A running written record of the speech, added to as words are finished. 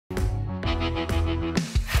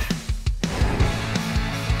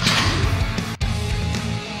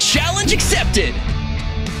Challenge accepted!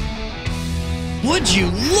 Would you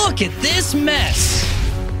look at this mess?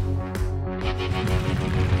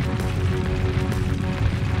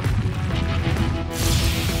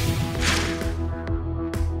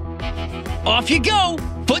 Off you go!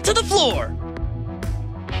 Foot to the floor!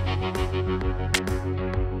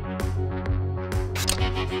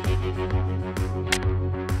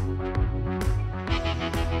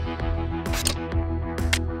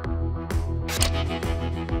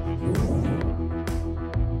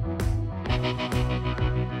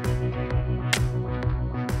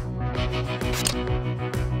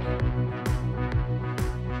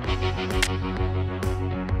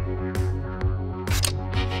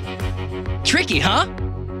 Tricky, huh?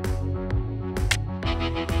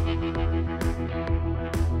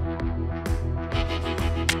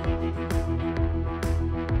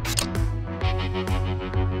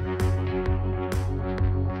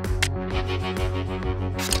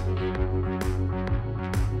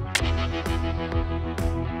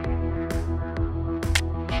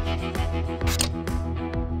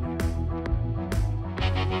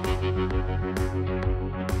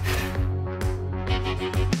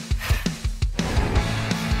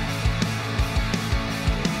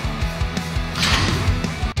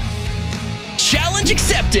 Challenge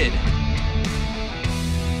accepted!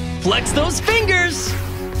 Flex those fingers!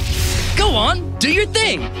 Go on, do your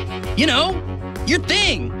thing! You know, your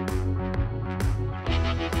thing!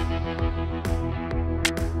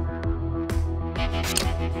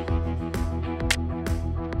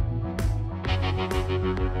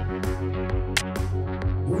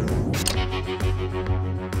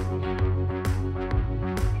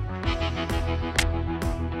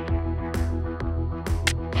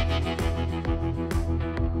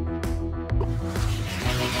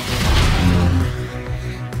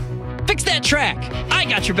 Fix that track! I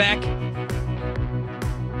got your back!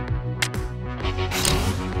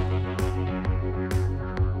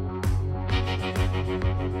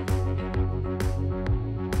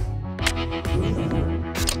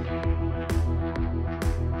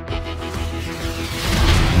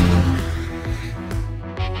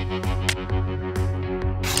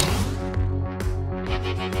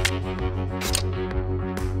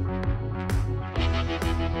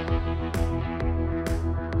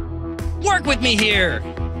 Work with me here!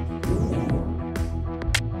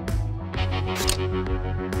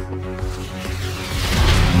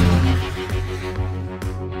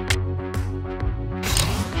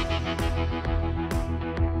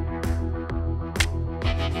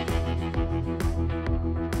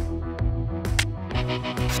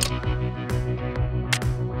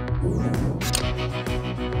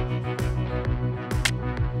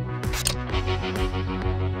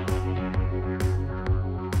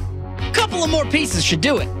 Couple of more pieces should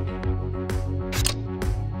do it.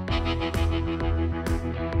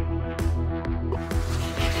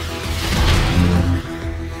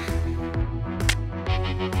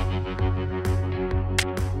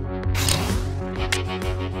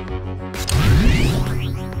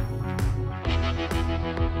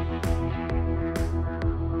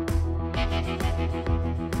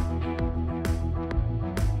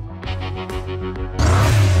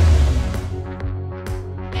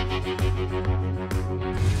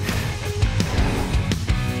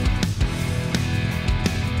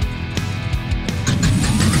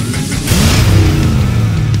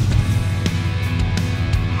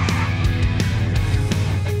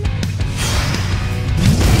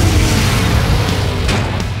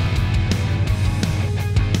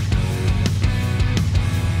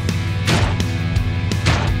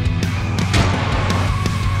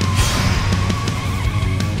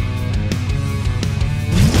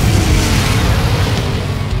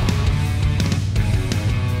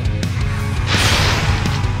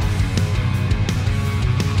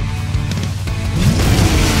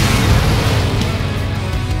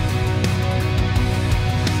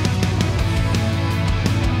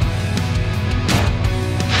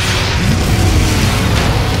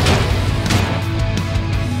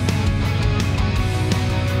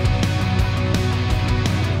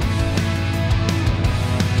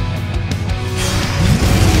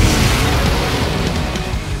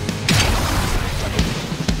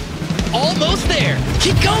 Almost there.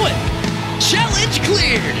 Keep going. Challenge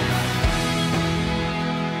cleared.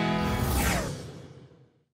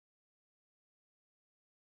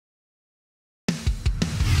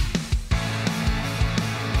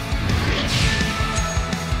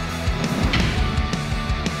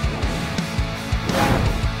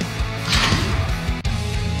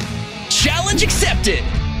 Challenge accepted.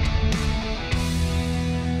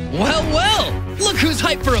 Well, well! Look who's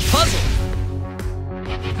hyped for a puzzle!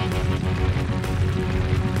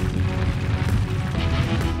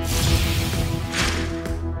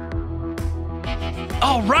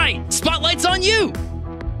 All right, spotlight's on you!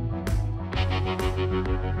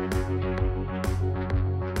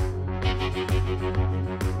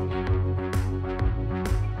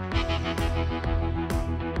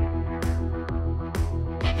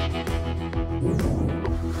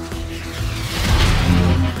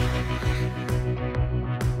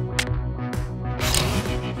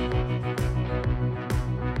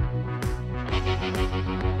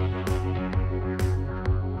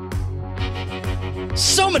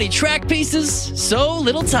 So many track pieces, so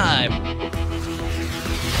little time.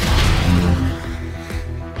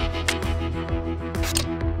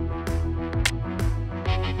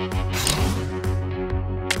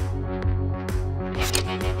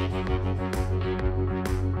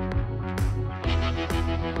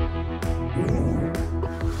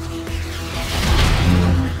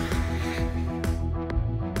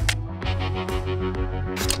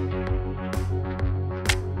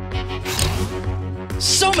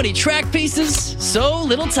 So many track pieces, so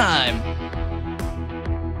little time.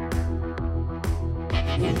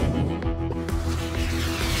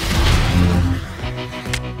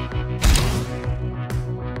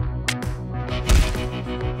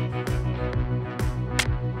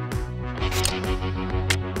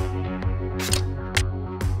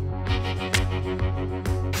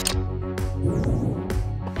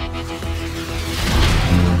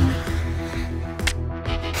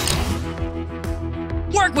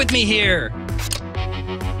 Work with me here!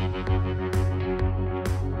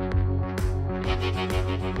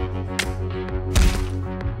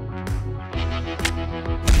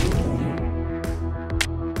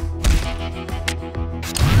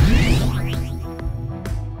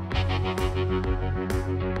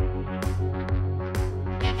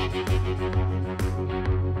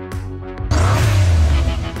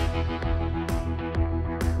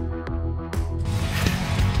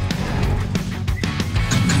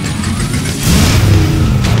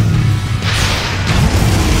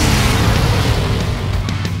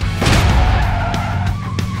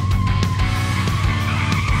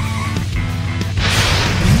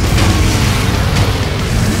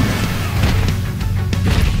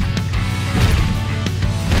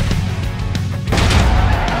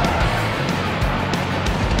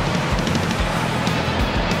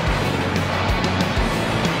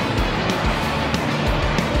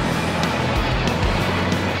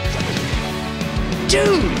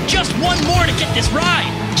 Dude, just one more to get this ride!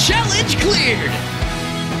 Challenge cleared!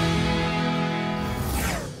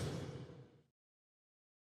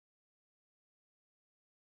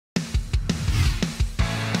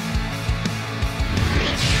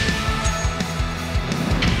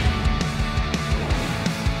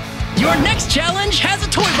 Your next challenge has a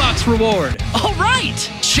toy box reward! All right!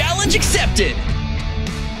 Challenge accepted!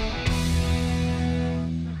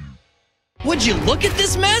 Would you look at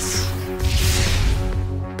this mess?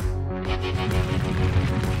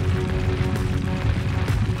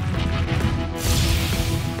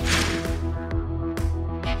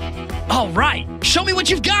 All right, show me what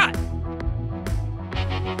you've got!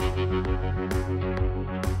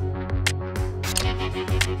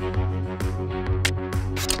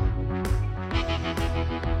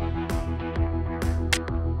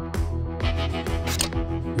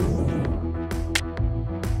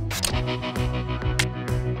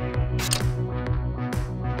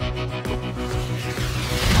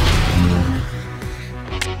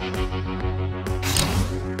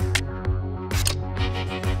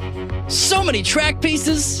 So many track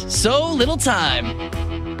pieces, so little time.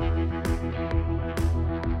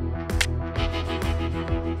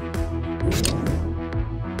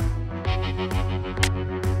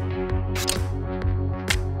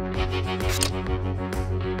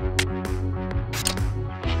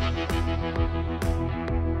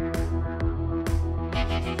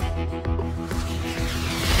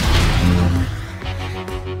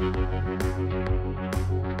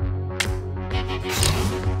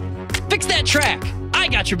 Fix that track! I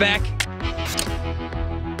got your back!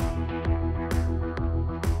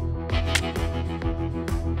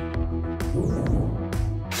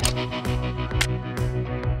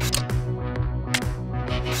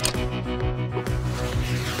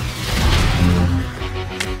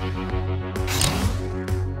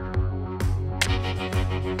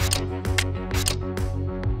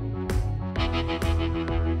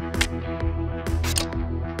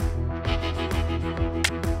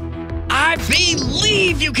 I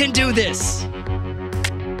believe you can do this!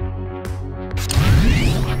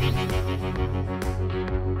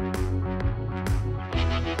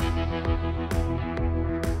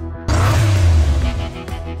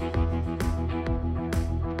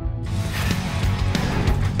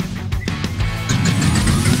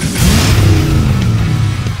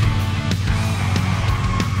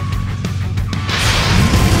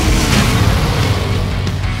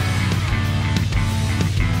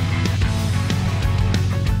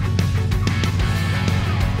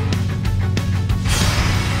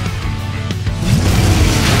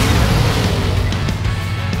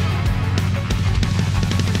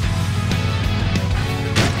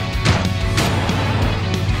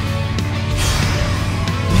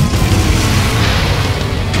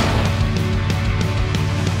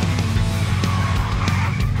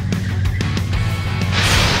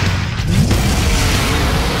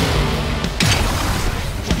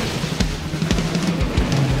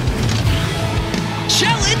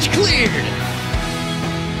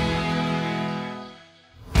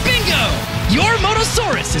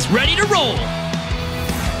 Monstrous is ready to roll.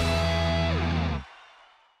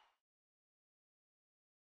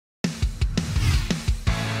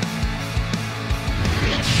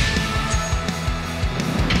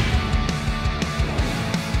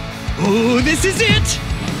 Ooh, this is it!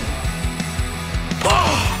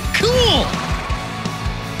 Oh, cool!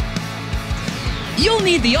 You'll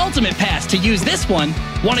need the ultimate pass to use this one.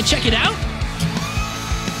 Want to check it out?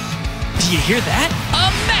 Do you hear that?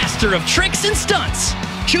 A master of tricks and stunts.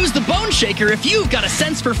 Choose the Bone Shaker if you've got a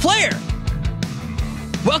sense for flair.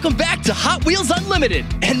 Welcome back to Hot Wheels Unlimited.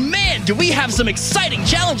 And man, do we have some exciting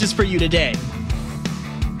challenges for you today.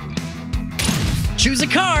 Choose a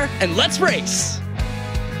car and let's race.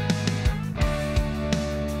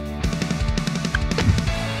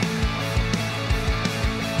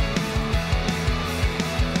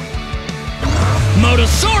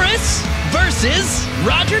 Motosaurus versus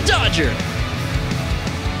Roger Dodger.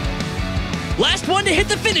 Last one to hit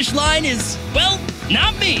the finish line is, well,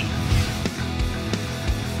 not me.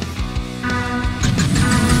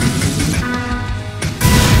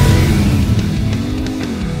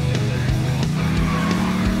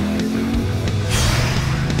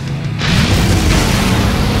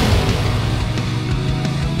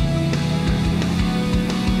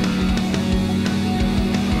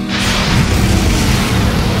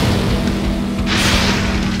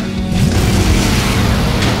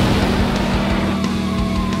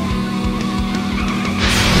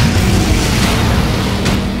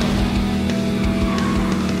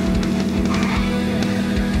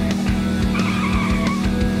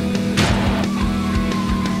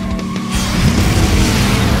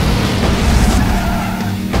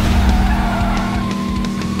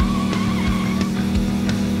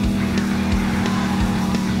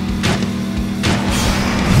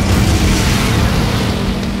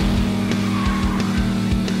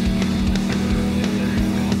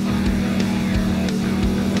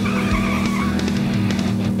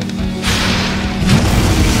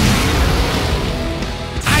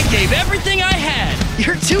 Gave everything I had.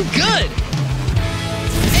 You're too good.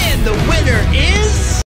 And the winner is...